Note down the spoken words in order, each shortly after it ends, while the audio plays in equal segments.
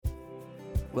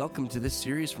Welcome to this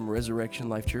series from Resurrection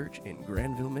Life Church in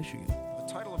Granville, Michigan. The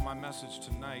title of my message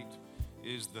tonight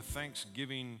is The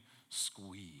Thanksgiving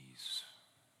Squeeze.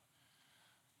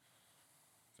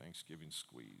 Thanksgiving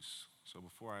Squeeze. So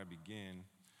before I begin,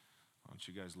 why don't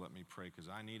you guys let me pray, because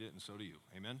I need it and so do you.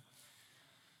 Amen?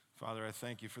 Father, I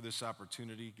thank you for this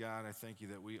opportunity. God, I thank you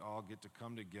that we all get to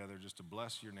come together just to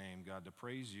bless your name, God, to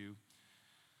praise you.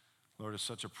 Lord, it's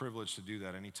such a privilege to do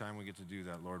that. Anytime we get to do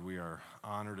that, Lord, we are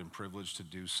honored and privileged to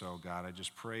do so. God, I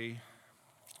just pray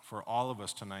for all of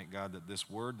us tonight, God, that this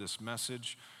word, this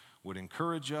message would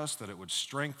encourage us, that it would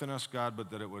strengthen us, God,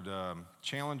 but that it would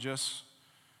challenge us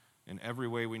in every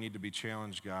way we need to be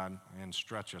challenged, God, and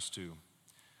stretch us too.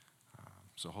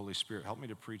 So Holy Spirit, help me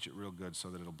to preach it real good so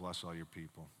that it'll bless all your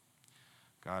people.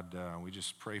 God, we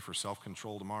just pray for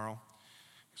self-control tomorrow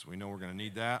because we know we're going to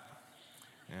need that.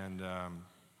 And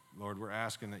Lord, we're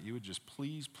asking that you would just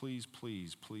please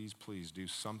do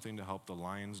something to help the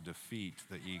Lions defeat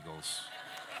the Eagles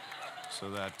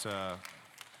so that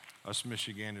us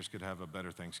Michiganders could have a better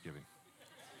Thanksgiving.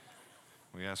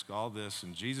 We ask all this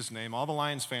in Jesus' name. All the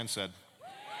Lions fans said,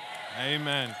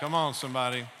 Amen. Come on,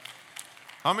 somebody.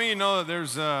 How many of you know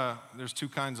that there's two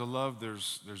kinds of love?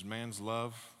 There's man's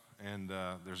love and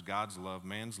there's God's love.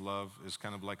 Man's love is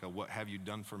kind of like a what have you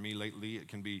done for me lately? It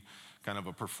can be kind of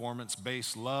a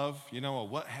performance-based love. You know,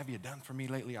 what have you done for me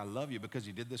lately? I love you because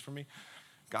you did this for me.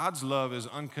 God's love is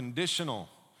unconditional.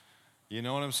 You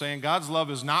know what I'm saying? God's love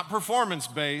is not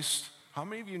performance-based. How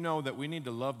many of you know that we need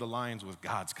to love the Lions with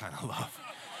God's kind of love?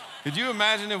 Could you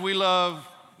imagine if we love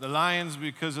the Lions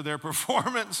because of their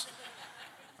performance?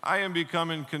 I am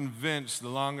becoming convinced the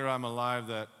longer I'm alive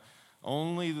that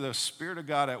only the Spirit of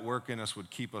God at work in us would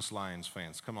keep us Lions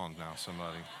fans. Come on now,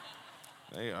 somebody.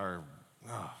 They are,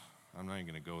 I'm not even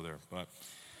going to go there. But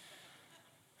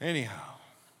anyhow,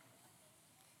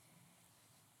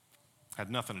 had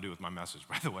nothing to do with my message,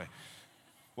 by the way.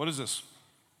 What is this?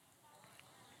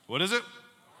 What is it?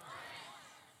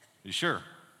 You sure?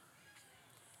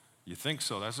 You think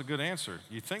so? That's a good answer.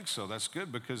 You think so? That's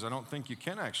good, because I don't think you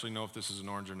can actually know if this is an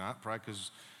orange or not, probably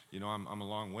because, you know, I'm a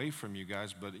long way from you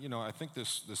guys, but, you know, I think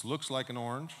this looks like an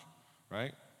orange,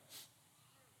 right?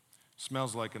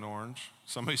 Smells like an orange.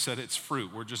 Somebody said it's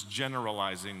fruit. We're just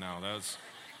generalizing now.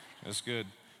 That's good.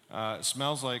 It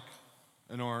smells like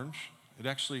an orange. It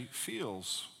actually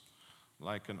feels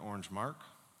like an orange, Mark.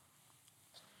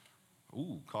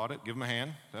 Ooh, caught it. Give him a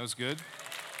hand. That was good.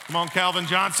 Come on, Calvin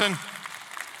Johnson.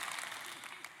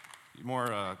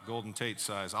 More Golden Tate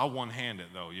size. I'll one-hand it,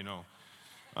 though, you know.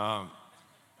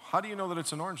 How do you know that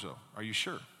it's an orange, though? Are you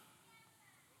sure?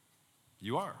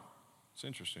 You are. It's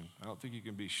interesting. I don't think you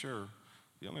can be sure.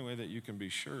 The only way that you can be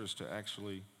sure is to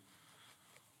actually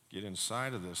get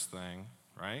inside of this thing,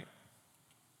 right?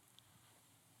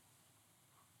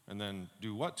 And then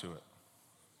do what to it?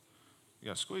 You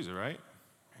got to squeeze it, right?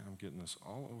 Man, I'm getting this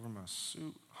all over my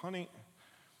suit. Honey,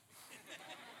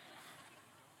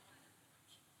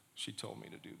 she told me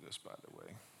to do this, by the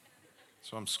way.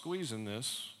 So I'm squeezing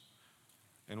this,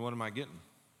 and what am I getting?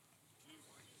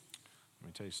 Let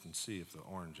me taste and see if the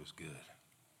orange is good.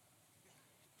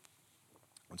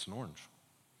 It's an orange.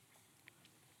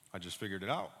 I just figured it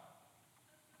out.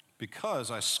 Because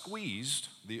I squeezed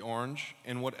the orange,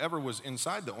 and whatever was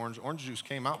inside the orange juice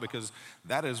came out, because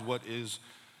that is what is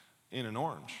in an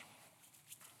orange.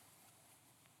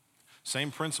 Same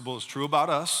principle is true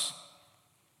about us.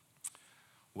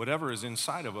 Whatever is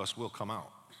inside of us will come out.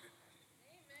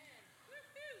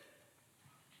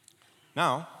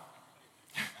 Now,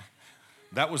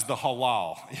 that was the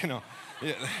halal, you know.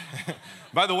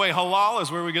 By the way, halal is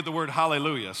where we get the word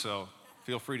hallelujah, so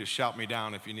feel free to shout me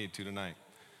down if you need to tonight.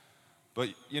 But,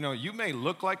 you know, you may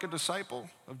look like a disciple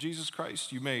of Jesus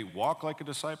Christ. You may walk like a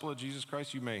disciple of Jesus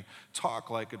Christ. You may talk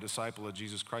like a disciple of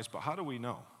Jesus Christ. But how do we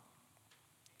know?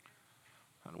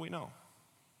 How do we know?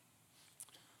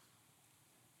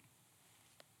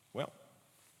 Well,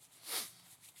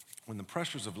 when the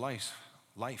pressures of life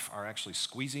are actually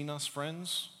squeezing us,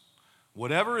 friends,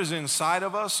 whatever is inside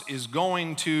of us is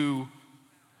going to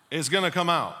come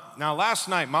out. Now, last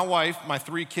night, my wife, my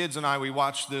 3 kids, and I, we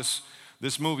watched this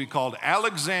movie called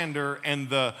Alexander and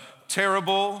the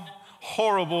Terrible,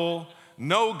 Horrible,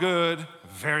 No Good,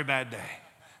 Very Bad Day.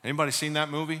 Anybody seen that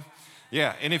movie?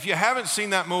 Yeah, and if you haven't seen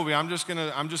that movie, I'm just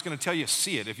gonna tell you,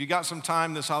 see it. If you got some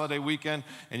time this holiday weekend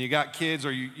and you got kids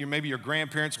or you maybe your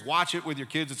grandparents, watch it with your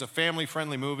kids. It's a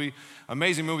family-friendly movie,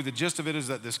 amazing movie. The gist of it is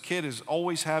that this kid is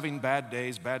always having bad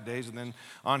days, and then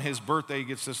on his birthday he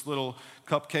gets this little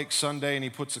cupcake sundae and he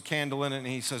puts a candle in it and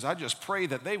he says, I just pray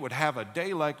that they would have a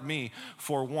day like me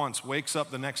for once. Wakes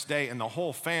up the next day and the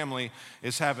whole family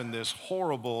is having this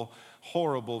horrible,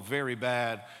 very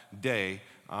bad day.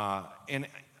 And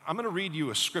I'm going to read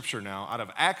you a scripture now out of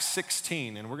Acts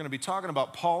 16, and we're going to be talking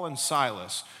about Paul and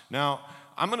Silas. Now,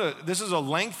 this is a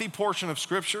lengthy portion of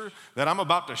scripture that I'm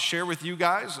about to share with you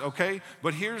guys, okay?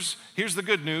 But here's the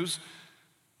good news.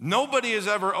 Nobody has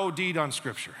ever OD'd on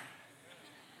scripture.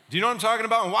 Do you know what I'm talking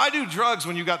about? And why do drugs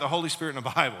when you got the Holy Spirit in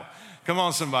the Bible? Come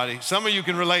on, somebody. Some of you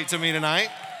can relate to me tonight.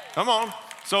 Come on.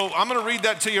 So I'm going to read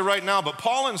that to you right now. But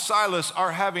Paul and Silas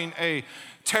are having a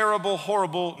terrible,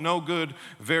 horrible, no good,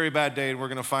 very bad day, and we're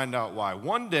going to find out why.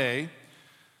 One day,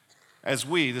 this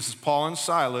is Paul and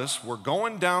Silas, were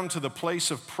going down to the place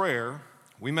of prayer,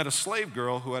 we met a slave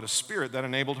girl who had a spirit that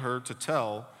enabled her to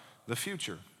tell the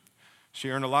future. She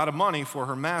earned a lot of money for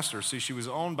her master. See, she was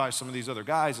owned by some of these other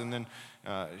guys, and then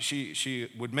she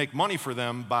would make money for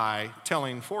them by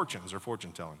telling fortunes or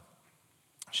fortune telling.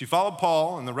 She followed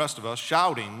Paul and the rest of us,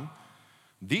 shouting,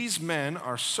 these men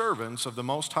are servants of the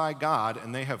Most High God,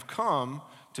 and they have come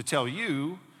to tell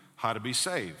you how to be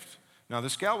saved. Now,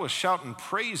 this gal was shouting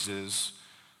praises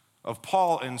of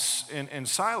Paul and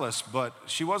Silas, but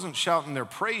she wasn't shouting their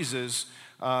praises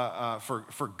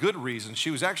for good reasons.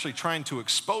 She was actually trying to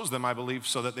expose them, I believe,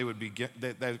 so that they would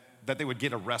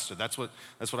get arrested. That's what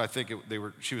I think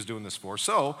she was doing this for.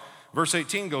 So, verse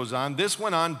 18 goes on. This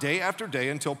went on day after day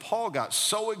until Paul got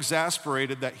so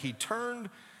exasperated that he turned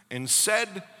and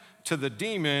said to the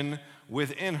demon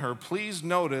within her, please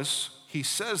notice, he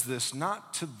says this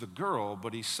not to the girl,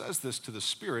 but he says this to the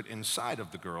spirit inside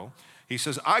of the girl. He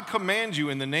says, I command you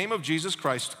in the name of Jesus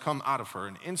Christ to come out of her.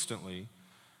 And instantly,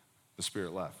 the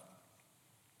spirit left.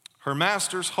 Her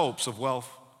master's hopes of wealth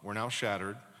were now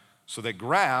shattered. So they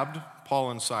grabbed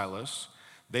Paul and Silas.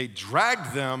 They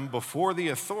dragged them before the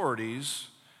authorities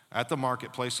at the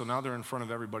marketplace, so now they're in front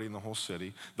of everybody in the whole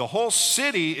city. The whole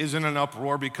city is in an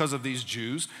uproar because of these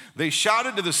Jews. They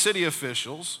shouted to the city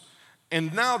officials,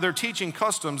 and now they're teaching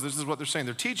customs. This is what they're saying.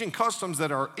 They're teaching customs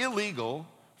that are illegal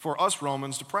for us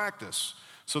Romans to practice.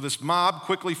 So this mob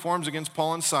quickly forms against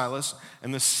Paul and Silas,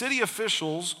 and the city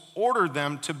officials ordered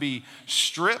them to be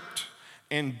stripped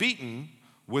and beaten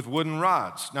with wooden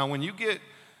rods. Now, when you get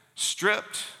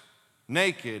stripped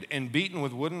naked and beaten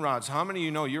with wooden rods, how many of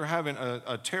you know you're having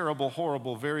a terrible,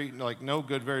 horrible, very, no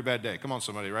good, very bad day? Come on,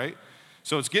 somebody, right?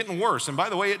 So it's getting worse. And by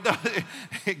the way,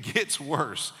 it gets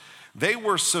worse. They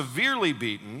were severely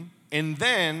beaten, and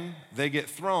then they get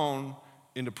thrown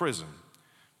into prison.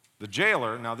 The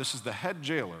jailer, now this is the head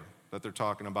jailer that they're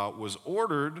talking about, was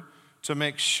ordered to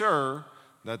make sure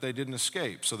that they didn't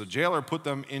escape. So the jailer put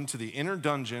them into the inner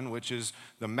dungeon, which is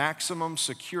the maximum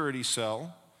security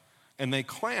cell, and they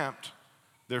clamped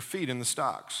their feet in the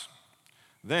stocks.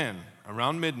 Then,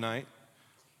 around midnight,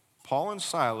 Paul and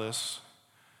Silas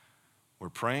were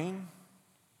praying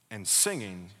and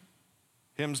singing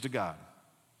hymns to God.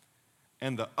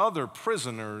 And the other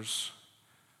prisoners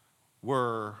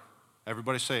were,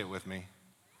 everybody say it with me,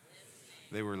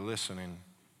 they were listening.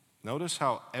 Notice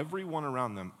how everyone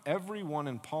around them, everyone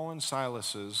in Paul and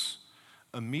Silas's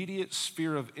immediate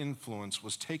sphere of influence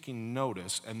was taking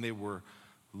notice, and they were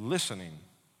listening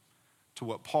to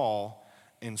what Paul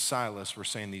and Silas were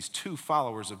saying, these two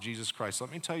followers of Jesus Christ. Let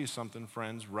me tell you something,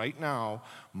 friends. Right now,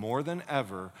 more than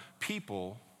ever,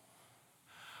 people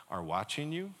are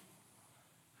watching you,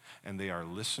 and they are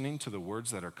listening to the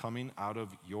words that are coming out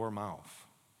of your mouth,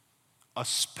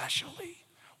 especially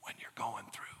when you're going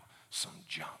through some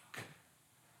junk.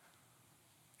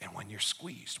 And when you're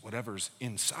squeezed, whatever's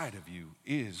inside of you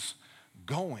is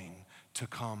going to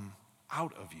come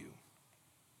out of you.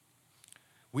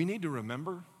 We need to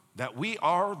remember that we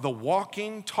are the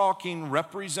walking, talking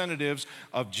representatives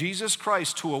of Jesus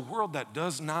Christ to a world that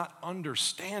does not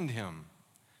understand him.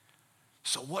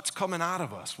 So what's coming out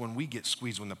of us when we get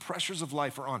squeezed, when the pressures of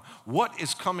life are on? What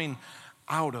is coming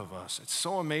out of us? It's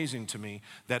so amazing to me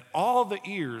that all the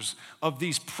ears of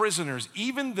these prisoners,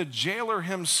 even the jailer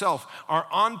himself, are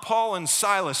on Paul and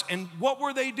Silas. And what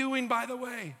were they doing, by the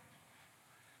way?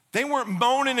 They weren't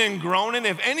moaning and groaning.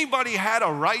 If anybody had a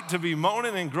right to be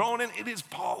moaning and groaning, it is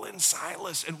Paul and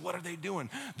Silas. And what are they doing?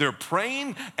 They're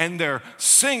praying and they're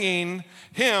singing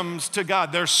hymns to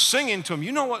God. They're singing to him.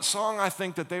 You know what song I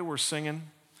think that they were singing?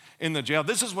 in the jail.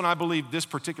 This is when I believe this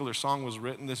particular song was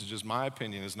written. This is just my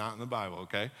opinion. It's not in the Bible,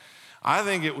 okay? I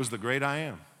think it was The Great I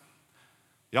Am.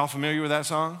 Y'all familiar with that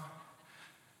song?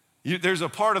 There's a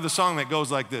part of the song that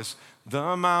goes like this.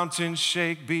 The mountains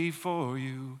shake before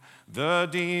you. The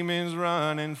demons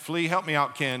run and flee. Help me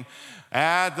out, Ken.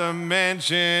 At the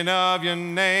mention of your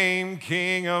name,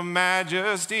 King of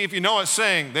majesty. If you know it,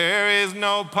 sing. There is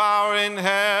no power in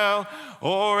hell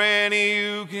or any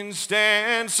who can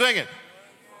stand. Sing it.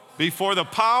 Before the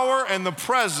power and the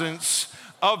presence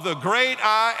of the great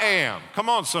I am. Come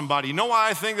on, somebody. You know why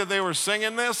I think that they were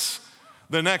singing this?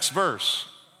 The next verse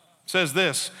says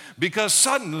this. Because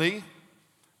suddenly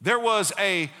there was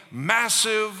a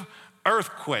massive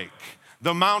earthquake.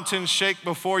 The mountains shake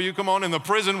before you. Come on. And the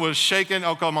prison was shaking.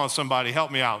 Oh, come on, somebody.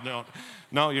 Help me out.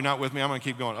 No, you're not with me. I'm going to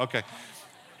keep going. Okay.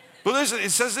 But listen, it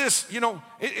says this,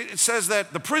 it says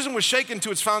that the prison was shaken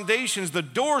to its foundations. The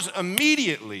doors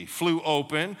immediately flew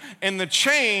open, and the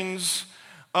chains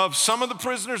of some of the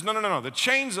prisoners, the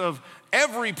chains of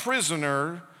every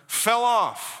prisoner fell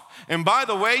off. And by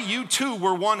the way, you too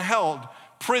were one held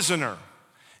prisoner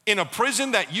in a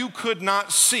prison that you could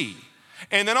not see.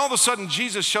 And then all of a sudden,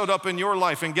 Jesus showed up in your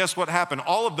life, and guess what happened?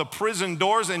 All of the prison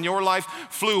doors in your life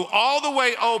flew all the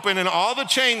way open, and all the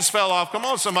chains fell off. Come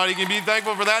on, somebody, can you be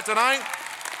thankful for that tonight?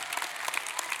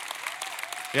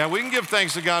 Yeah, we can give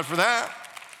thanks to God for that.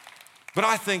 But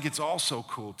I think it's also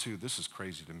cool, too. This is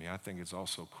crazy to me. I think it's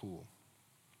also cool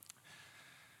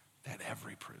that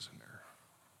every prisoner,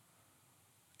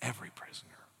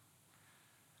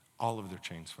 all of their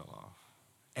chains fell off.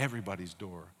 Everybody's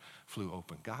door flew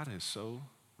open. God is so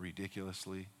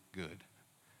ridiculously good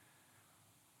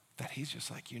that he's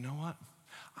just like, you know what?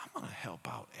 I'm going to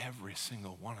help out every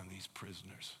single one of these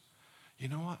prisoners. You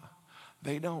know what?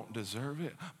 They don't deserve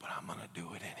it, but I'm going to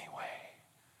do it anyway.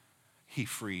 He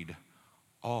freed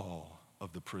all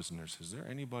of the prisoners. Is there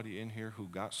anybody in here who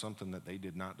got something that they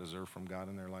did not deserve from God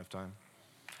in their lifetime?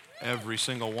 Every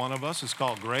single one of us. Is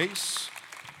called grace.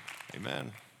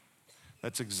 Amen.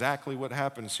 That's exactly what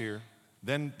happens here.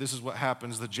 Then this is what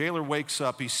happens. The jailer wakes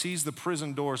up. He sees the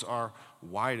prison doors are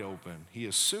wide open. He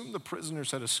assumed the prisoners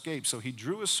had escaped, so he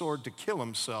drew his sword to kill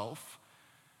himself.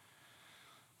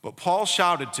 But Paul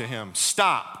shouted to him,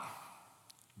 "Stop.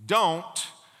 Don't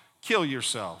kill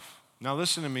yourself." Now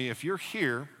listen to me. If you're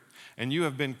here and you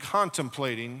have been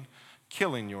contemplating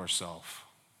killing yourself,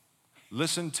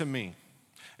 listen to me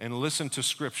and listen to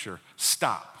Scripture.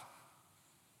 Stop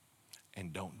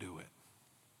and don't do it.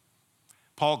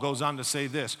 Paul goes on to say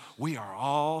this, we are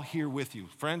all here with you.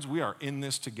 Friends, we are in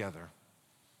this together.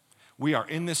 We are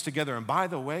in this together. And by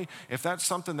the way, if that's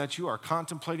something that you are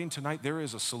contemplating tonight, there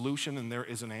is a solution and there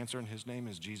is an answer, and his name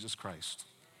is Jesus Christ.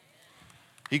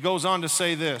 He goes on to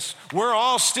say this, we're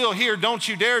all still here, don't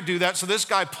you dare do that. So this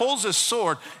guy pulls his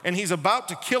sword and he's about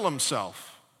to kill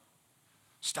himself.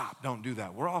 Stop, don't do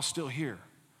that. We're all still here.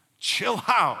 Chill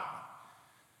out.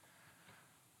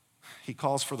 He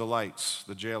calls for the lights,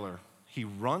 the jailer. He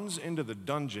runs into the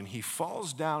dungeon. He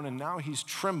falls down, and now he's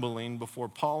trembling before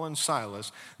Paul and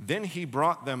Silas. Then he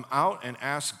brought them out and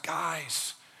asked,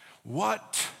 guys,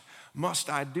 what must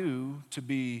I do to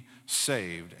be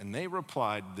saved? And they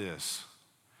replied this,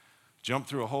 jump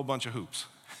through a whole bunch of hoops.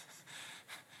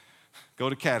 Go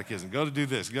to catechism, go to do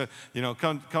this. Go,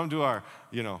 come to our,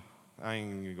 I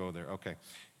ain't gonna go there. Okay.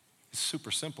 It's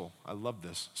super simple. I love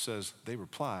this. It says, they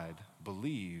replied,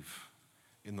 believe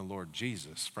in the Lord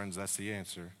Jesus. Friends, that's the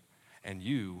answer. And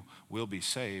you will be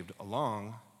saved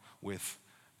along with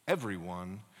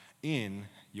everyone in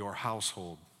your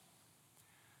household.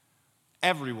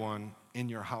 Everyone in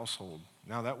your household.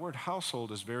 Now, that word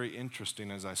household is very interesting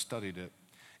as I studied it.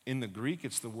 In the Greek,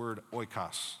 it's the word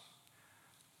oikos.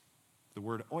 The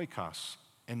word oikos.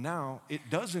 And now, it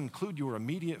does include your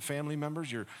immediate family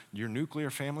members, your nuclear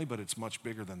family, but it's much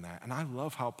bigger than that. And I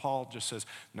love how Paul just says,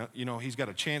 no, he's got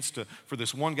a chance for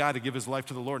this one guy to give his life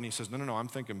to the Lord, and he says, no, I'm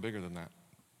thinking bigger than that.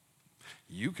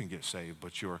 You can get saved,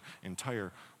 but your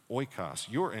entire oikos,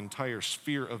 your entire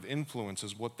sphere of influence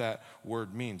is what that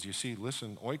word means. You see,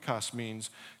 listen, oikos means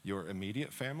your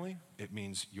immediate family. It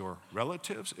means your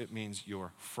relatives. It means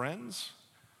your friends.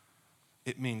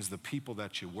 It means the people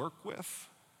that you work with.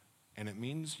 And it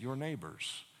means your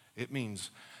neighbors. It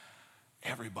means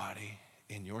everybody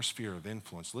in your sphere of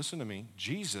influence. Listen to me.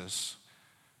 Jesus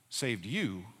saved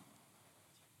you,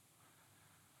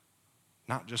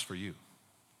 not just for you.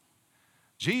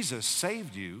 Jesus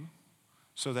saved you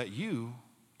so that you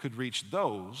could reach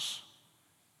those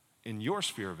in your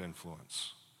sphere of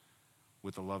influence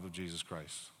with the love of Jesus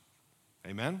Christ.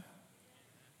 Amen?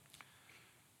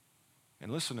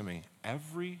 And listen to me.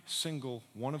 Every single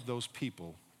one of those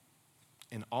people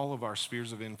in all of our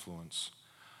spheres of influence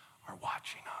are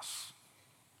watching us.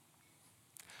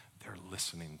 They're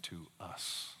listening to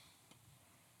us.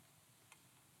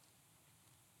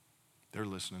 They're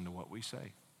listening to what we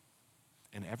say.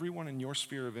 And everyone in your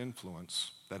sphere of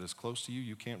influence that is close to you,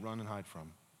 you can't run and hide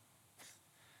from.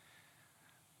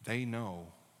 They know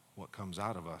what comes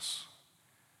out of us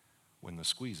when the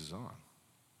squeeze is on.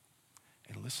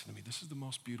 And listen to me, this is the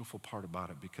most beautiful part about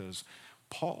it, because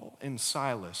Paul and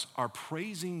Silas are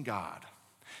praising God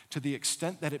to the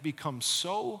extent that it becomes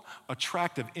so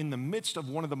attractive in the midst of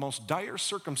one of the most dire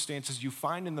circumstances you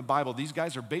find in the Bible. These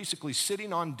guys are basically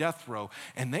sitting on death row,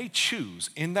 and they choose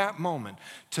in that moment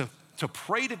to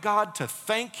pray to God, to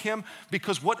thank him,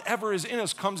 because whatever is in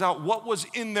us comes out. What was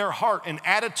in their heart, an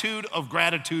attitude of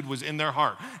gratitude was in their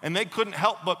heart. And they couldn't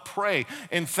help but pray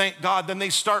and thank God. Then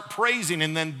they start praising,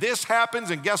 and then this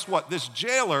happens, and guess what? This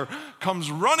jailer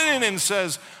comes running in and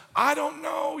says, I don't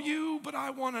know you, but I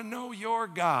want to know your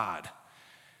God.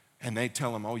 And they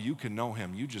tell him, oh, you can know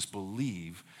him. You just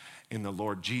believe in the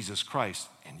Lord Jesus Christ,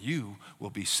 and you will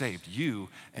be saved, you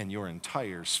and your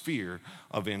entire sphere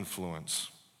of influence.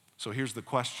 So here's the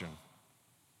question.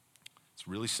 It's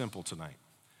really simple tonight.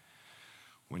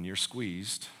 When you're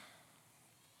squeezed,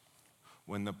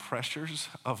 when the pressures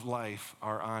of life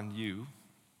are on you,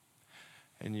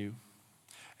 and you,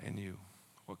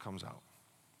 what comes out?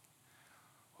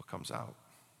 What comes out?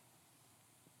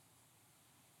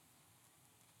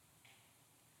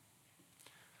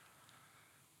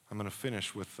 I'm going to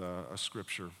finish with a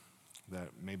scripture that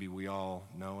maybe we all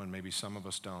know and maybe some of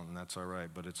us don't, and that's all right,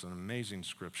 but it's an amazing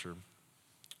scripture.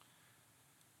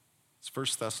 It's 1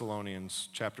 Thessalonians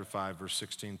chapter 5, verse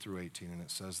 16 through 18, and it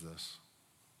says this: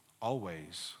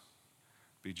 always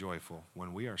be joyful.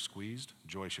 When we are squeezed,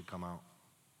 joy should come out.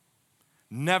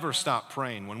 Never stop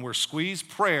praying. When we're squeezed,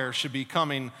 prayer should be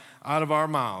coming out of our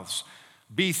mouths.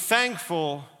 Be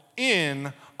thankful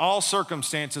in all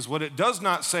circumstances. What it does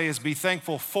not say is be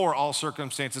thankful for all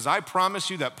circumstances. I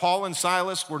promise you that Paul and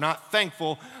Silas were not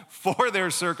thankful for their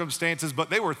circumstances,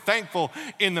 but they were thankful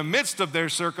in the midst of their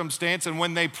circumstance. And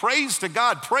when they praise to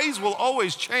God, praise will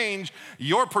always change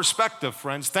your perspective,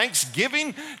 friends.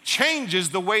 Thanksgiving changes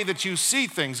the way that you see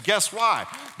things. Guess why?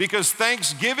 Because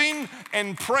thanksgiving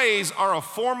and praise are a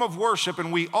form of worship,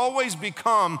 and we always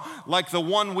become like the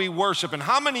one we worship. And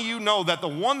how many of you know that the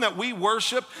one that we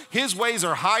worship, his ways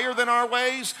are higher than our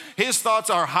ways? His thoughts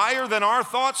are higher than our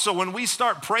thoughts. So when we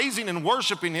start praising and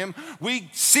worshiping him, we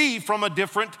see from a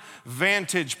different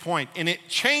vantage point, and it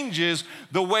changes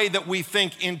the way that we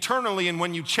think internally. And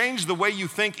when you change the way you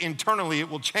think internally, it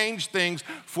will change things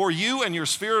for you and your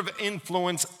sphere of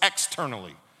influence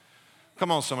externally.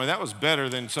 Come on, somebody, that was better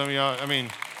than some of y'all. I mean,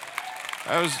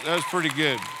 that was pretty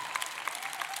good.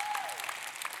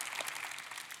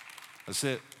 That's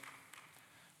it.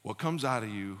 What comes out of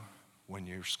you when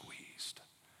you're squeezed?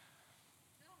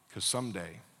 Because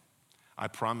someday, I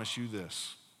promise you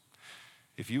this,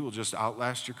 if you will just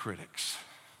outlast your critics.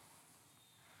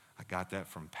 I got that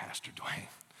from Pastor Dwayne.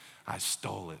 I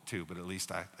stole it too, but at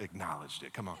least I acknowledged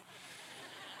it. Come on.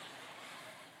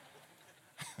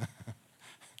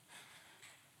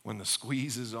 When the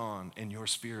squeeze is on and your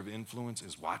sphere of influence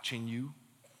is watching you,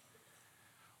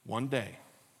 one day,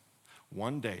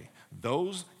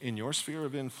 those in your sphere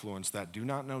of influence that do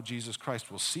not know Jesus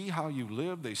Christ will see how you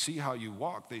live, they see how you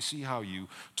walk, they see how you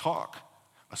talk,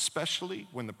 especially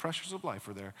when the pressures of life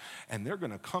are there, and they're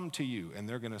going to come to you and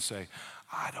they're going to say,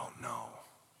 I don't know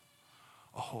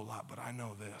a whole lot, but I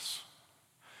know this.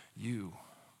 You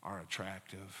are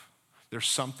attractive. There's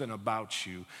something about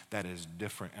you that is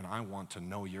different, and I want to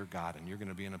know your God, and you're going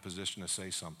to be in a position to say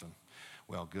something.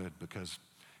 Well, good, because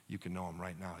you can know him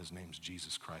right now. His name's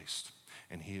Jesus Christ,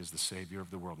 and he is the Savior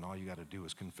of the world, and all you got to do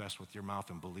is confess with your mouth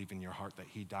and believe in your heart that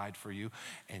he died for you,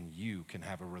 and you can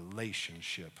have a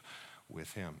relationship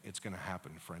with him. It's going to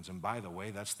happen, friends. And by the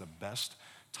way, that's the best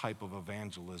type of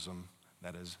evangelism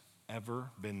that has ever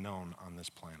been known on this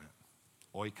planet.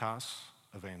 Oikos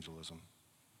evangelism.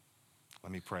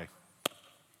 Let me pray.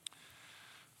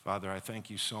 Father, I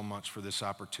thank you so much for this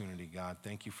opportunity, God.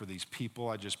 Thank you for these people.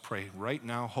 I just pray right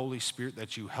now, Holy Spirit,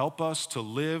 that you help us to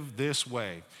live this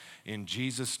way. In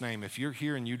Jesus' name, if you're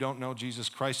here and you don't know Jesus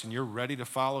Christ and you're ready to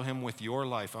follow him with your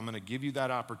life, I'm going to give you that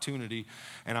opportunity,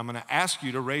 and I'm going to ask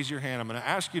you to raise your hand. I'm going to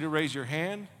ask you to raise your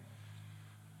hand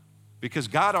because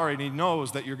God already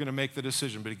knows that you're going to make the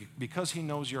decision, but because he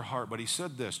knows your heart. But he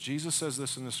said this, Jesus says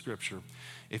this in the scripture,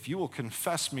 if you will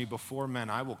confess me before men,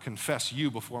 I will confess you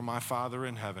before my Father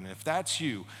in heaven. If that's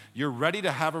you, you're ready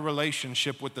to have a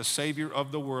relationship with the Savior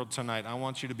of the world tonight, I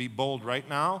want you to be bold right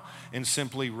now and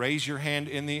simply raise your hand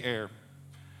in the air.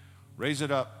 Raise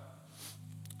it up.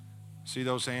 See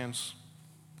those hands?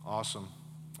 Awesome.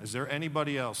 Is there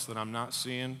anybody else that I'm not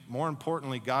seeing? More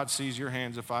importantly, God sees your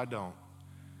hands if I don't.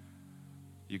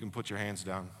 You can put your hands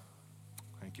down.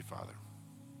 Thank you, Father.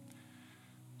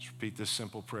 Just repeat this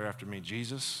simple prayer after me.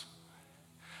 Jesus,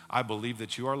 I believe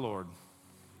that you are Lord.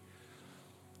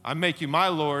 I make you my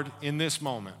Lord in this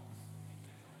moment.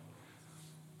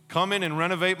 Come in and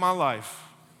renovate my life.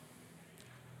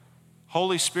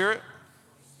 Holy Spirit,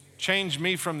 change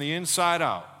me from the inside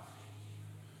out.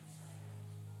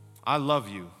 I love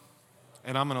you,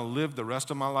 and I'm going to live the rest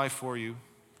of my life for you.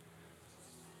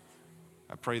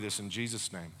 I pray this in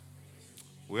Jesus' name.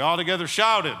 We all together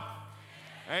shouted,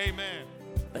 amen.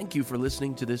 Thank you for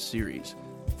listening to this series.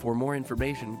 For more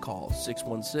information, call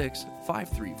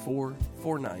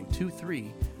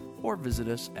 616-534-4923 or visit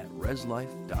us at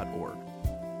reslife.org.